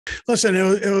Listen,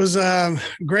 it was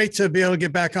great to be able to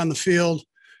get back on the field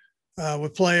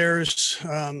with players.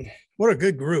 What a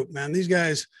good group, man. These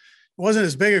guys, it wasn't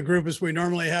as big a group as we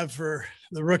normally have for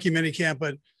the rookie minicamp,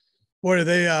 but boy, did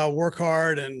they work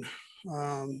hard and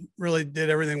really did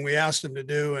everything we asked them to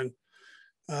do.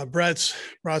 And Brett's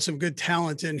brought some good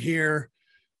talent in here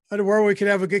to where we could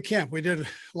have a good camp. We did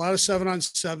a lot of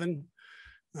 7-on-7.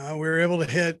 We were able to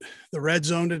hit the red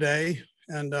zone today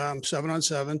and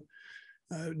 7-on-7.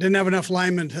 Didn't have enough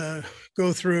linemen to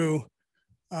go through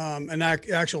an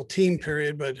actual team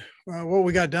period, but what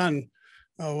we got done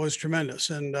was tremendous.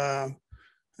 And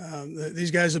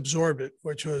these guys absorbed it,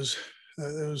 which was,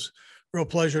 it was a real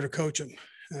pleasure to coach them.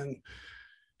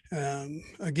 And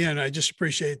again, I just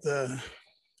appreciate the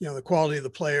quality of the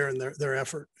player and their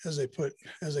effort as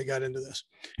they got into this.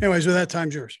 Anyways, with that,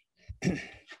 time's yours.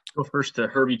 Go first to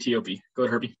Herbie Top. Go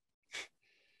ahead, Herbie.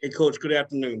 Hey, Coach. Good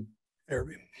afternoon.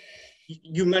 Herbie.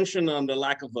 You mentioned the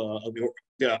lack of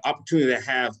the opportunity to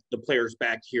have the players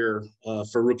back here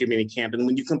for rookie minicamp, and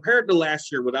when you compare it to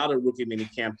last year without a rookie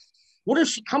minicamp,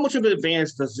 how much of an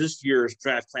advantage does this year's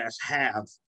draft class have?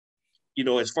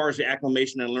 As far as the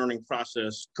acclimation and learning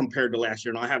process compared to last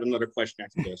year. And I have another question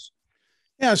after this.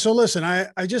 Yeah. So listen,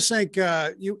 I just think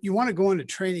you want to go into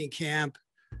training camp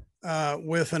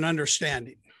with an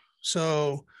understanding.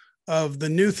 So of the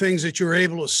new things that you're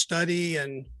able to study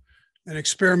and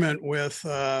experiment with,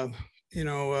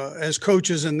 as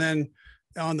coaches and then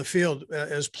on the field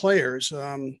as players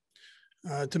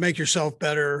to make yourself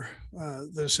better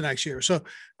this next year. So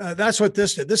that's what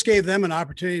this did. This gave them an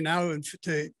opportunity now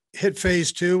to hit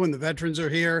phase 2 when the veterans are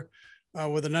here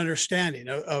with an understanding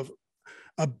of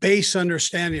a base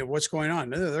understanding of what's going on.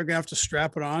 They're going to have to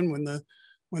strap it on when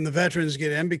the veterans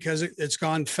get in because it's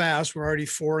gone fast. We're already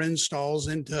 4 installs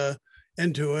into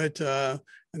it.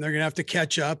 And they're going to have to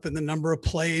catch up, and the number of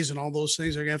plays and all those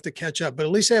things are going to have to catch up, but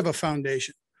at least they have a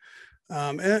foundation.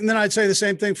 And then I'd say the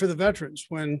same thing for the veterans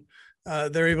when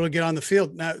they're able to get on the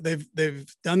field. Now they've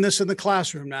done this in the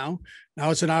classroom now. Now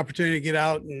it's an opportunity to get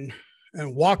out and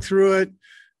walk through it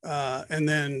and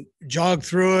then jog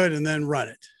through it and then run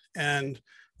it. And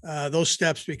those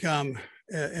steps become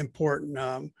important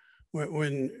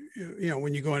when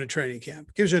you go into training camp.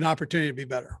 It gives you an opportunity to be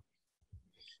better.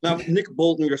 Now, Nick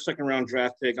Bolton, your second-round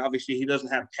draft pick, obviously he doesn't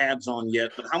have pads on yet,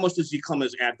 but how much does he come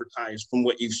as advertised from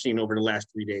what you've seen over the last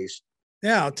 3 days?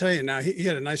 Yeah, I'll tell you now, he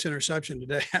had a nice interception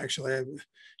today, actually,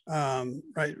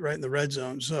 right in the red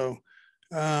zone. So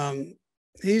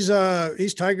he's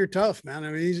Tiger tough, man.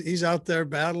 I mean, he's out there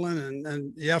battling,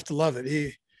 and you have to love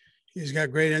it. He's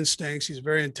got great instincts. He's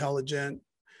very intelligent.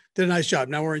 Did a nice job.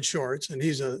 Now we're in shorts, and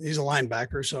he's a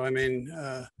linebacker. So I mean,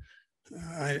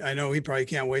 I know he probably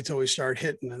can't wait till we start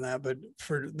hitting and that. But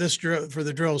for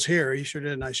the drills here, he sure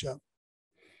did a nice job.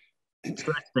 Let's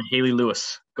go to Haley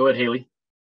Lewis. Go ahead, Haley.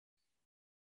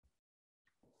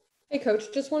 Hey,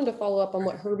 Coach, just wanted to follow up on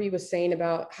what Herbie was saying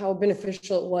about how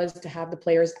beneficial it was to have the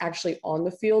players actually on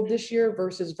the field this year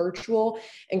versus virtual,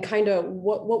 and kind of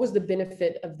what was the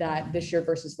benefit of that this year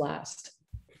versus last?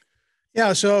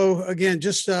 Yeah, so again,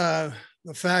 just the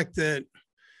fact that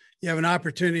you have an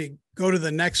opportunity to go to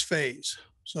the next phase.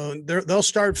 So they'll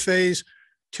start phase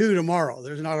 2 tomorrow.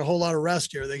 There's not a whole lot of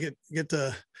rest here. They get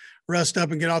to rest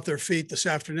up and get off their feet this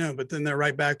afternoon, but then they're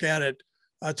right back at it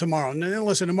tomorrow. And then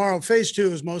listen, tomorrow phase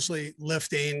 2 is mostly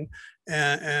lifting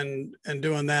and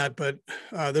doing that, but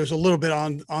there's a little bit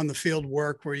on the field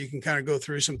work where you can kind of go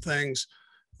through some things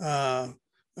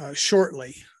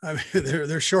shortly. I mean,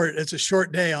 they're short. It's a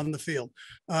short day on the field,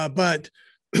 but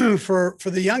for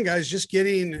the young guys, just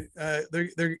getting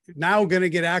they're now going to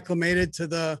get acclimated to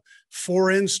the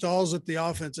 4 installs that the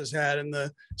offense has had and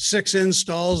the 6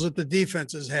 installs that the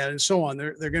defense has had, and so on.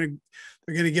 They're going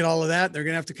to get all of that. They're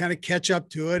going to have to kind of catch up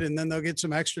to it, and then they'll get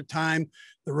some extra time.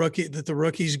 The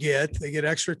rookies they get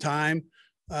extra time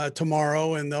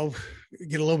tomorrow, and they'll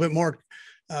get a little bit more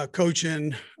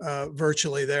coaching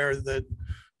virtually there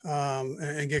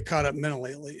and get caught up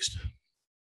mentally at least.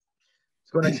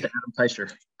 Let's go next to Adam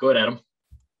Teicher. Go ahead, Adam.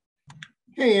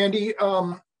 Hey, Andy.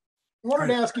 I wanted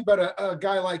to ask you about a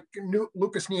guy like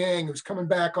Lucas Niang, who's coming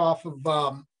back off of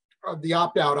the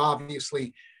opt-out,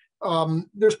 obviously.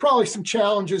 There's probably some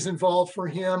challenges involved for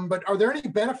him, but are there any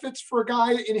benefits for a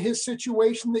guy in his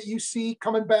situation that you see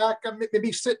coming back,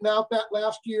 maybe sitting out that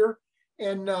last year?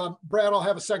 And Brad, I'll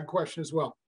have a second question as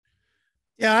well.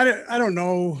 Yeah, I don't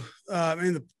know. I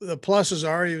mean, the pluses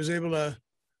are he was able to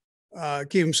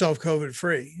keep himself COVID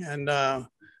free, and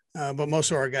but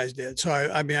most of our guys did. So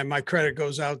I mean, my credit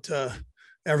goes out to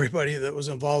everybody that was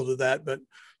involved with that. But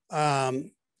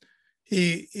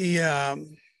he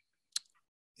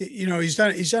he's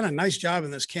done a nice job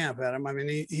in this camp, Adam. I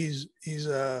mean, he's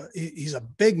a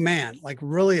big man, like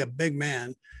really a big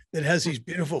man that has these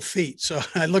beautiful feet. So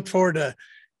I look forward to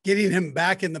getting him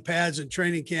back in the pads in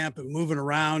training camp and moving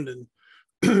around and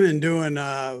and doing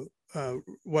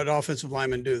what offensive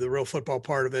linemen do, the real football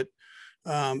part of it.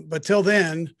 But till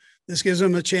then, this gives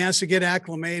him a chance to get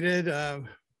acclimated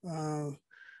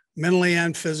mentally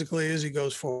and physically as he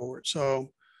goes forward.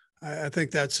 So I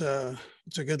think it's a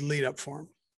good lead up for him.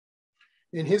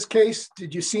 In his case,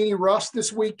 did you see any rust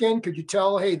this weekend? Could you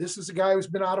tell, hey, this is a guy who's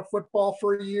been out of football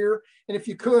for a year? And if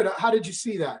you could, how did you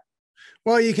see that?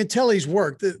 Well, you can tell he's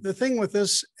worked. The thing with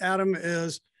this, Adam,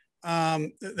 is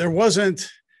there was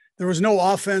no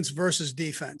offense versus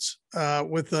defense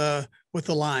with the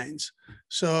lines.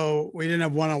 So we didn't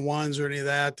have one-on-ones or any of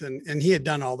that. And he had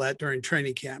done all that during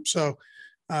training camp. So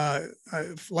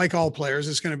like all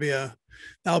players,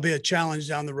 that'll be a challenge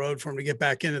down the road for him to get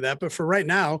back into that. But for right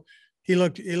now, he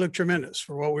looked tremendous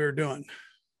for what we were doing.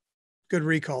 Good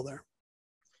recall there.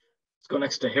 Let's go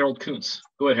next to Harold Kuntz.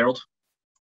 Go ahead, Harold.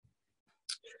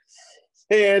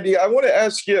 Hey, Andy, I want to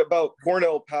ask you about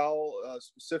Cornell Powell,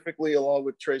 specifically along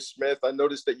with Trey Smith. I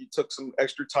noticed that you took some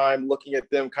extra time looking at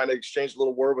them, kind of exchanged a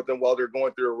little word with them while they're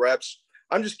going through reps.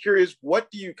 I'm just curious,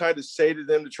 what do you kind of say to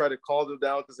them to try to calm them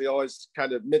down? Because they always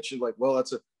kind of mention like, well,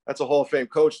 that's a Hall of Fame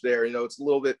coach there. It's a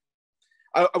little bit,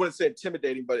 I wouldn't say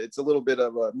intimidating, but it's a little bit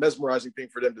of a mesmerizing thing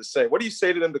for them to say. What do you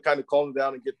say to them to kind of calm them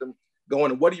down and get them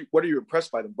going? And what are you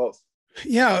impressed by them both?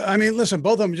 Yeah, I mean, listen,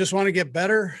 both of them just want to get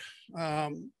better.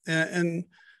 And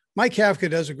Mike Kafka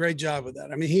does a great job with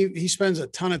that. I mean, he spends a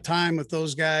ton of time with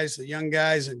those guys, the young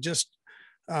guys, and just,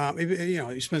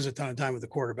 he spends a ton of time with the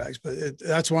quarterbacks, but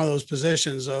that's one of those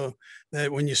positions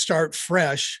that when you start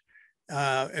fresh,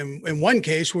 in one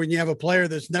case, when you have a player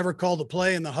that's never called a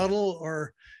play in the huddle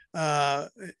or,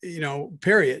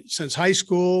 period, since high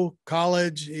school,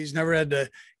 college, he's never had to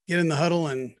get in the huddle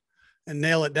and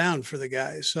nail it down for the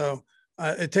guys. So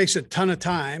it takes a ton of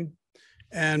time.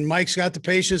 And Mike's got the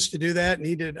patience to do that.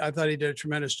 And I thought he did a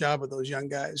tremendous job with those young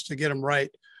guys to get them right.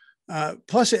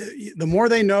 Plus, the more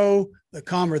they know, the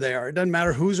calmer they are. It doesn't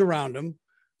matter who's around them.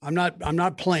 I'm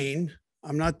not playing.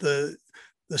 I'm not the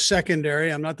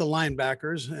secondary. I'm not the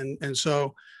linebackers. And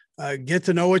so get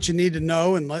to know what you need to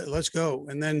know and let's go.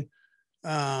 And then,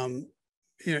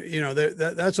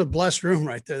 that's a blessed room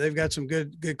right there. They've got some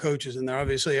good coaches in there.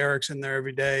 Obviously, Eric's in there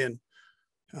every day. And,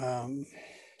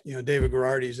 David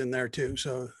Girardi's in there too.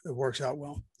 So it works out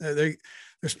well. There's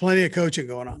plenty of coaching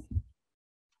going on.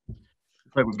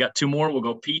 Right, we've got two more. We'll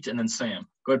go Pete and then Sam.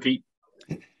 Go ahead, Pete.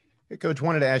 Hey, Coach,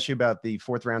 wanted to ask you about the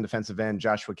fourth-round defensive end,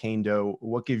 Joshua Kando.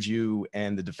 What gives you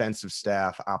and the defensive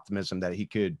staff optimism that he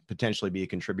could potentially be a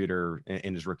contributor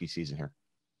in his rookie season here?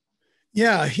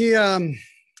 Yeah,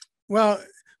 well,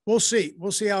 we'll see.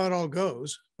 We'll see how it all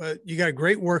goes. But you got a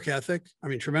great work ethic. I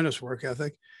mean, tremendous work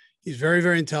ethic. He's very,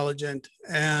 very intelligent,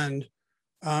 and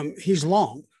he's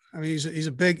long. I mean, he's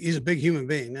a big human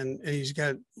being, and he's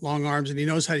got long arms, and he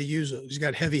knows how to use those. He's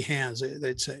got heavy hands,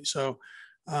 they'd say. So,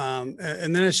 and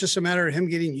then it's just a matter of him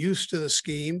getting used to the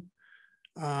scheme.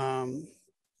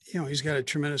 He's got a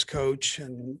tremendous coach,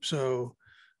 and so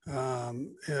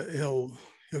he'll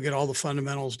get all the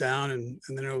fundamentals down, and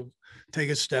then he'll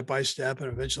take it step by step,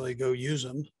 and eventually go use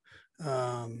them.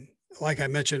 Like I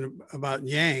mentioned about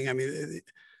Yang, I mean,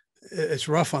 it's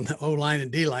rough on the O line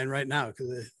and D line right now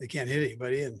because they can't hit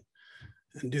anybody and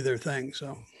do their thing.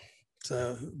 So it's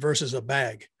versus a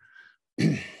bag.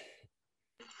 And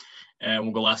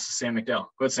we'll go last to Sam McDowell.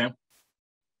 Go ahead, Sam.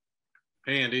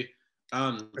 Hey, Andy.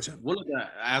 Wanted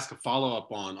to ask a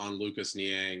follow-up on Lucas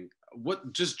Niang.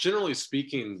 What, just generally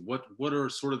speaking, what are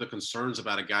sort of the concerns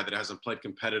about a guy that hasn't played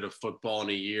competitive football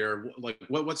in a year? Like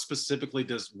what specifically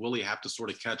does Willie have to sort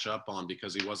of catch up on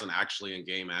because he wasn't actually in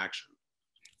game action?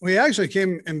 Well, he actually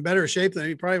came in better shape than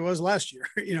he probably was last year,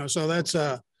 so that's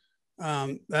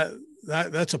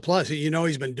that's a plus.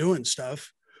 He's been doing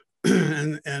stuff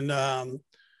and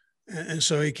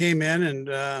so he came in and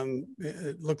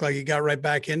it looked like he got right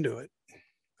back into it.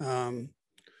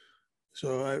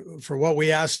 For what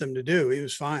we asked him to do, he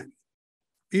was fine.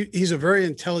 He's a very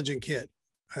intelligent kid.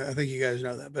 I think you guys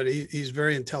know that, but he's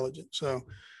very intelligent. So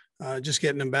just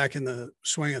getting him back in the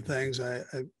swing of things,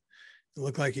 it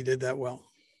looked like he did that well.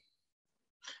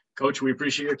 Coach, we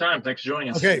appreciate your time. Thanks for joining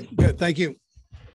us. Okay, good. Thank you.